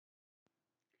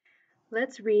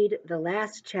Let's read the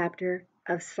last chapter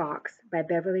of Socks by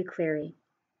Beverly Cleary.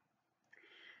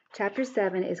 Chapter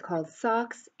 7 is called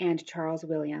Socks and Charles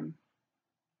William.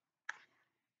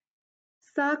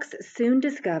 Socks soon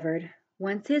discovered,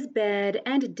 once his bed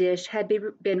and dish had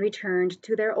been returned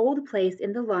to their old place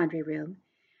in the laundry room,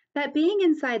 that being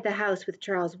inside the house with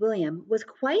Charles William was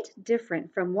quite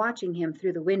different from watching him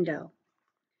through the window.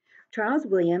 Charles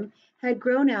William had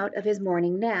grown out of his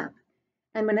morning nap,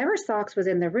 and whenever Socks was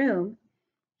in the room,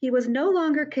 he was no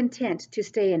longer content to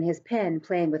stay in his pen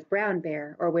playing with Brown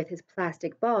Bear or with his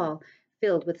plastic ball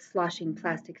filled with sloshing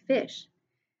plastic fish.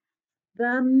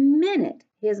 The minute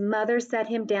his mother set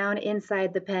him down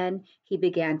inside the pen, he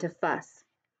began to fuss.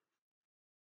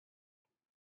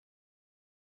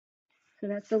 So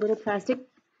that's the little plastic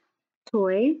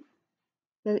toy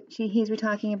that he's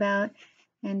talking about,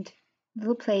 and the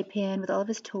little playpen with all of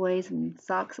his toys and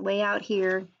Socks way out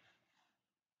here.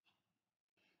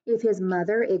 If his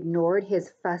mother ignored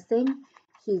his fussing,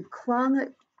 he clung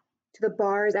to the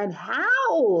bars and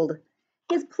howled.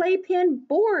 His playpen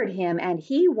bored him and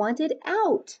he wanted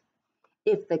out.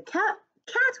 If the cat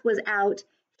was out,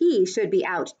 he should be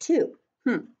out too.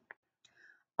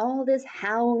 All this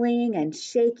howling and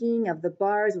shaking of the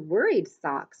bars worried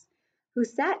Socks, who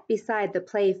sat beside the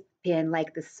playpen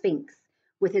like the Sphinx,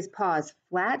 with his paws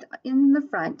flat in the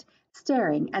front,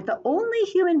 staring at the only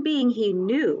human being he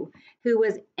knew who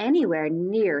was anywhere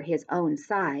near his own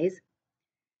size.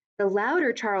 The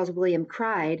louder Charles William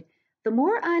cried, the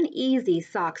more uneasy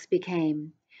Socks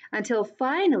became, until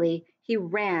finally he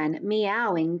ran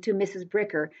meowing to Mrs.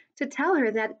 Bricker to tell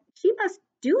her that she must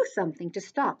do something to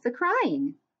stop the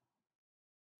crying.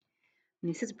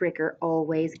 Mrs. Bricker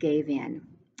always gave in.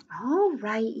 "All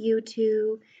right, you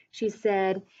two," she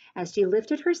said as she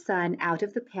lifted her son out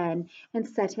of the pen and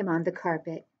set him on the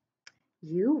carpet.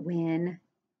 "You win."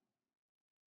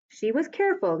 She was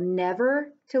careful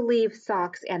never to leave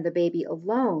Socks and the baby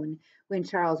alone when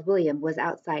Charles William was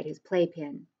outside his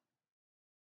playpen.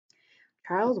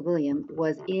 Charles William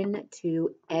was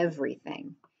into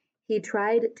everything. He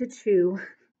tried to chew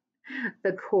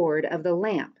the cord of the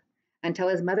lamp until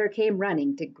his mother came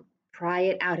running to pry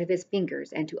it out of his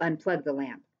fingers and to unplug the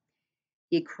lamp.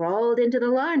 He crawled into the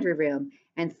laundry room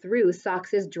and threw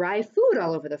Socks's dry food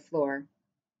all over the floor.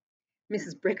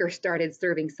 Mrs. Bricker started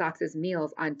serving Socks's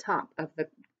meals on top of the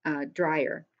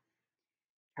dryer.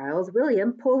 Charles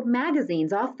William pulled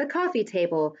magazines off the coffee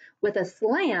table with a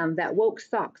slam that woke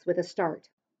Socks with a start.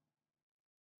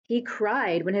 He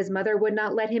cried when his mother would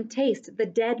not let him taste the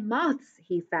dead moths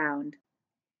he found.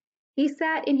 He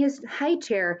sat in his high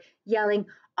chair yelling,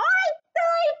 "I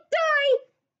die!"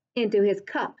 into his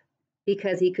cup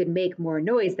because he could make more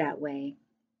noise that way.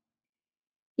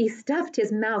 He stuffed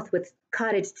his mouth with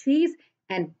cottage cheese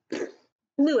and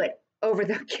blew it over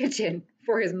the kitchen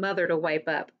for his mother to wipe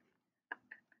up.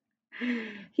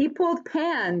 He pulled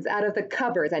pans out of the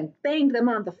cupboards and banged them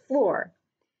on the floor,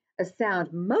 a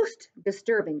sound most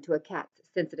disturbing to a cat's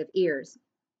sensitive ears.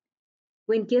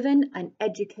 When given an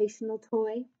educational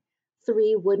toy,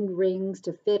 3 wooden rings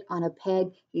to fit on a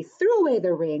peg, he threw away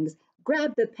the rings,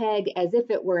 grabbed the peg as if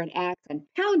it were an axe, and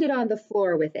pounded on the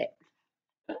floor with it.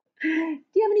 Do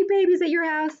you have any babies at your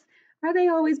house? Are they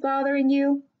always bothering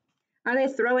you? Are they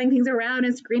throwing things around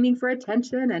and screaming for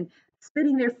attention and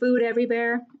spitting their food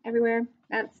everywhere?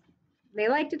 They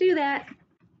like to do that.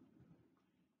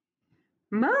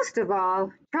 Most of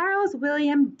all, Charles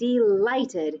William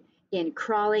delighted in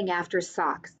crawling after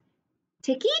Socks.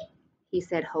 "Ticky," he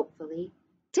said hopefully.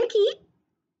 "Ticky."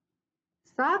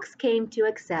 Socks came to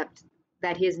accept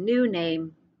that his new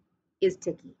name is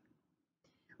Ticky.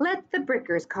 Let the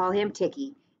Brickers call him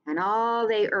Ticky, and all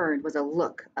they earned was a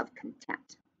look of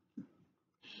contempt.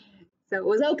 So it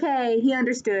was okay. He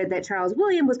understood that Charles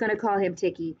William was going to call him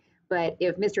Ticky, but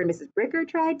if Mr. and Mrs. Bricker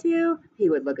tried to, he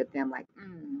would look at them like,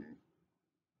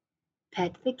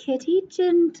 "Pet the kitty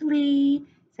gently,"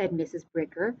 said Mrs.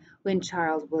 Bricker when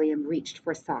Charles William reached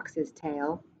for Socks's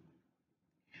tail.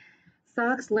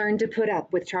 Socks learned to put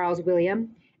up with Charles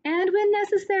William, and when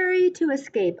necessary, to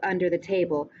escape under the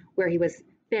table where he was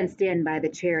fenced in by the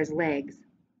chair's legs.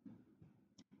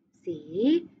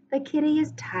 "See, the kitty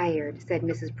is tired," said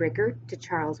Mrs. Bricker to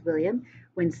Charles William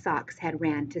when Socks had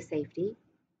ran to safety.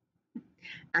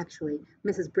 Actually,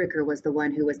 Mrs. Bricker was the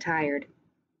one who was tired.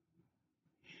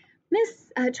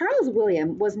 Charles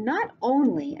William was not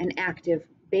only an active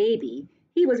baby,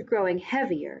 he was growing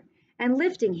heavier, and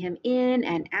lifting him in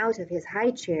and out of his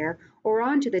high chair or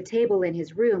onto the table in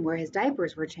his room where his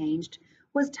diapers were changed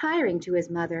was tiring to his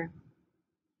mother.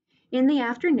 In the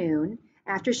afternoon,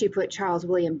 after she put Charles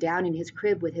William down in his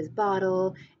crib with his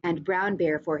bottle and Brown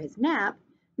Bear for his nap,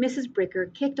 Mrs.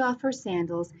 Bricker kicked off her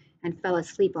sandals and fell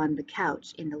asleep on the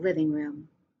couch in the living room.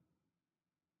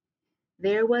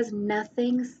 There was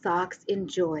nothing Socks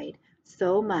enjoyed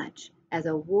so much as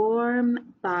a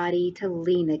warm body to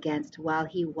lean against while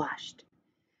he washed.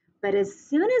 But as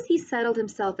soon as he settled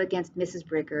himself against Mrs.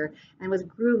 Bricker and was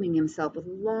grooming himself with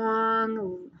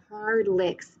long, hard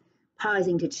licks,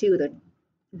 pausing to chew the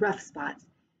rough spots,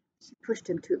 she pushed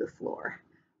him to the floor.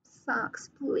 "Socks,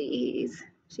 please,"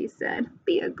 she said.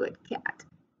 "Be a good cat."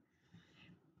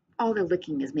 All the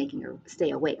licking is making her stay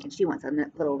awake, and she wants a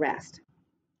little rest.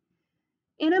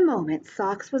 In a moment,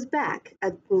 Socks was back,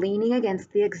 leaning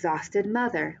against the exhausted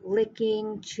mother,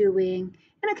 licking, chewing,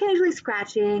 and occasionally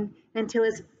scratching until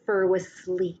his fur was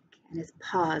sleek and his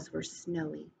paws were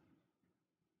snowy.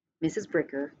 Mrs.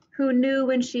 Bricker, who knew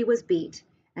when she was beat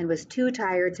and was too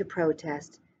tired to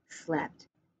protest, slept,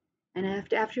 and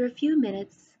after a few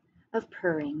minutes of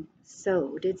purring,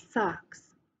 so did Socks.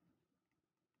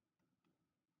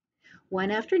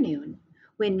 One afternoon,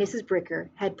 when Mrs. Bricker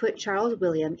had put Charles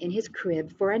William in his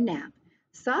crib for a nap,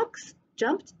 Socks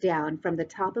jumped down from the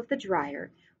top of the dryer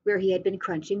where he had been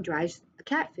crunching dry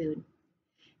cat food.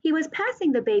 He was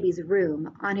passing the baby's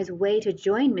room on his way to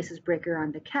join Mrs. Bricker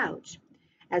on the couch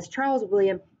as Charles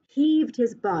William heaved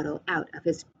his bottle out of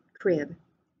his crib.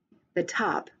 The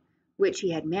top, which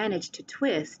he had managed to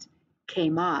twist,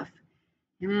 came off.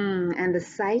 And the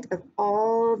sight of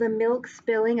all the milk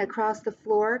spilling across the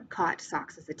floor caught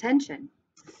Socks's attention.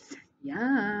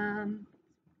 Yum!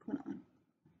 What's going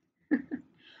on?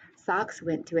 Socks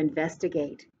went to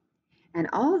investigate. And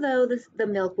although the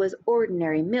milk was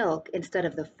ordinary milk instead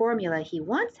of the formula he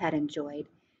once had enjoyed,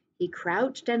 he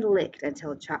crouched and licked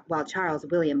while Charles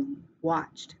William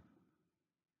watched.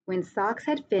 When Socks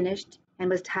had finished and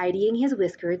was tidying his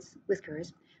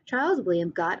whiskers, Charles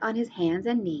William got on his hands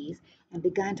and knees and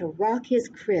began to rock his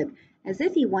crib as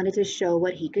if he wanted to show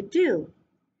what he could do.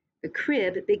 The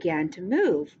crib began to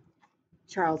move.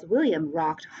 Charles William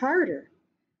rocked harder.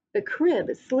 The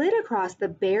crib slid across the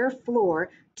bare floor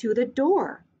to the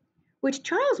door, which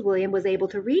Charles William was able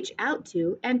to reach out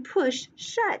to and push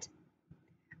shut,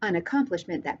 an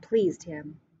accomplishment that pleased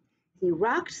him. He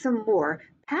rocked some more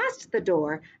past the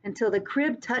door until the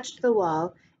crib touched the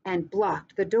wall and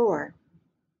blocked the door.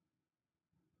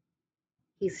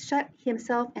 He's shut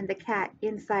himself and the cat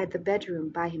inside the bedroom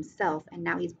by himself, and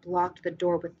now he's blocked the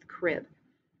door with the crib.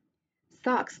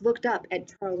 Socks looked up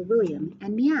at Charles William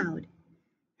and meowed.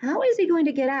 How is he going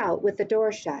to get out with the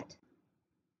door shut?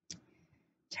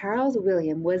 Charles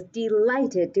William was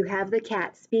delighted to have the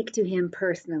cat speak to him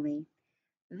personally.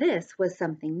 This was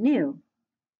something new.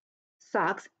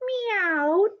 Socks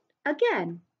meowed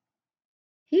again.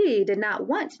 He did not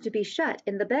want to be shut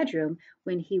in the bedroom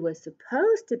when he was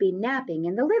supposed to be napping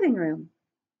in the living room.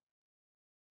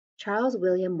 Charles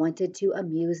William wanted to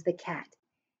amuse the cat.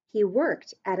 He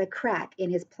worked at a crack in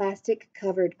his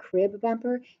plastic-covered crib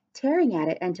bumper, tearing at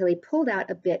it until he pulled out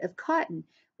a bit of cotton,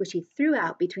 which he threw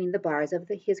out between the bars of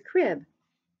his crib.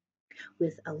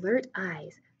 With alert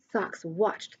eyes, Socks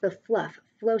watched the fluff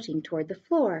floating toward the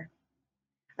floor.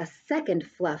 A second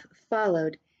fluff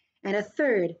followed, and a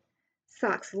third.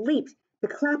 Socks leaped to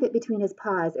clap it between his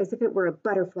paws as if it were a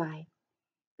butterfly.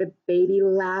 The baby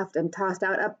laughed and tossed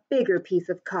out a bigger piece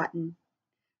of cotton.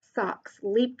 Socks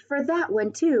leaped for that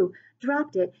one too,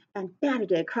 dropped it, and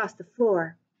batted it across the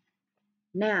floor.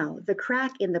 Now the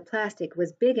crack in the plastic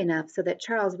was big enough so that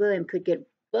Charles William could get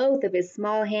both of his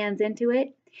small hands into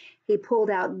it. He pulled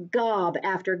out gob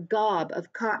after gob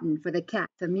of cotton for the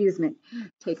cat's amusement.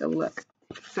 Take a look.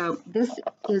 So this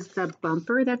is the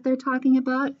bumper that they're talking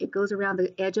about. It goes around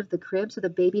the edge of the crib so the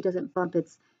baby doesn't bump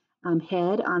its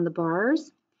head on the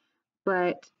bars.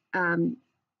 But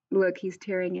look, he's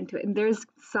tearing into it. And there's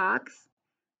Socks.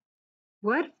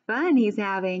 What fun he's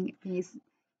having.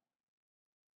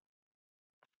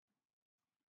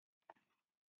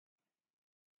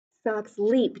 Socks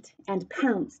leaped and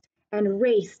pounced and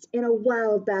raced in a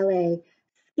wild ballet,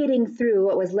 skidding through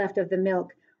what was left of the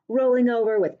milk, rolling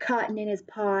over with cotton in his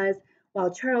paws,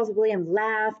 while Charles William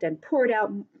laughed and pulled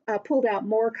out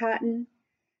more cotton.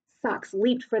 Socks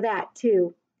leaped for that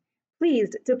too,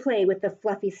 pleased to play with the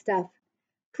fluffy stuff,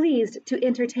 pleased to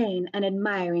entertain an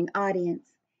admiring audience.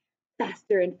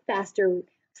 Faster and faster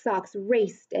Socks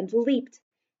raced and leaped.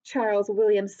 Charles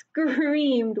William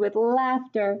screamed with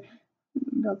laughter.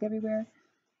 Milk everywhere.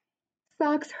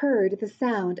 Socks heard the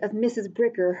sound of Mrs.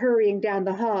 Bricker hurrying down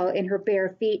the hall in her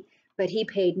bare feet, but he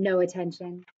paid no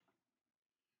attention.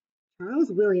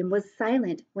 Charles William was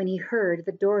silent when he heard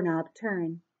the doorknob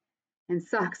turn, and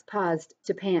Socks paused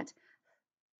to pant.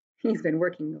 He's been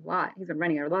working a lot. He's been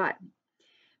running a lot.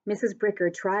 Mrs.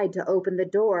 Bricker tried to open the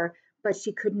door, but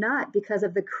she could not because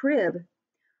of the crib.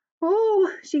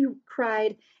 "Oh!" she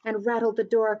cried, and rattled the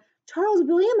door. "Charles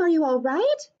William, are you all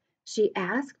right?" she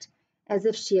asked, as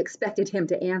if she expected him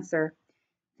to answer.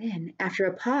 Then, after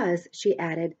a pause, she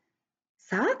added,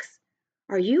 "Socks,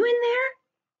 are you in there?"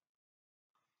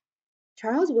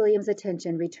 Charles William's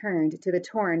attention returned to the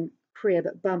torn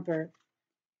crib bumper.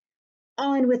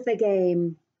 On with the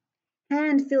game!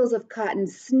 Handfuls of cotton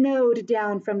snowed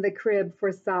down from the crib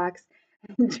for Socks,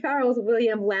 and Charles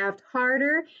William laughed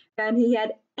harder than he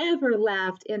had ever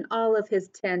laughed in all of his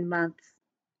 10 months.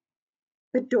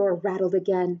 The door rattled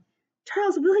again.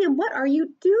 "Charles William, what are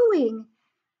you doing?"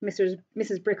 Mrs.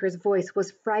 Bricker's voice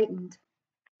was frightened.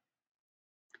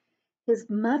 His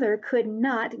mother could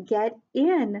not get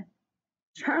in.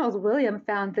 Charles William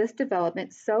found this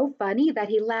development so funny that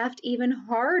he laughed even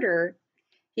harder.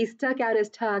 He stuck out his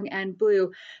tongue and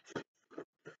blew.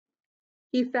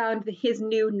 He found his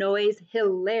new noise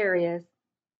hilarious.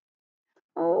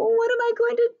 "Oh, what am I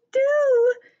going to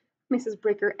do?" Mrs.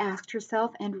 Bricker asked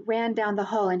herself and ran down the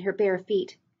hall in her bare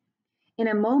feet. In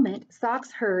a moment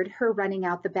Socks heard her running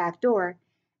out the back door,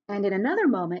 and in another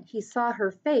moment he saw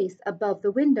her face above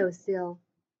the window sill.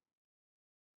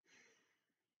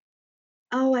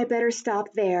 Oh, I better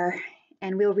stop there,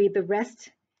 and we'll read the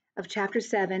rest of chapter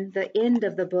 7, the end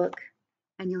of the book,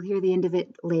 and you'll hear the end of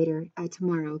it later,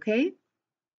 tomorrow, okay?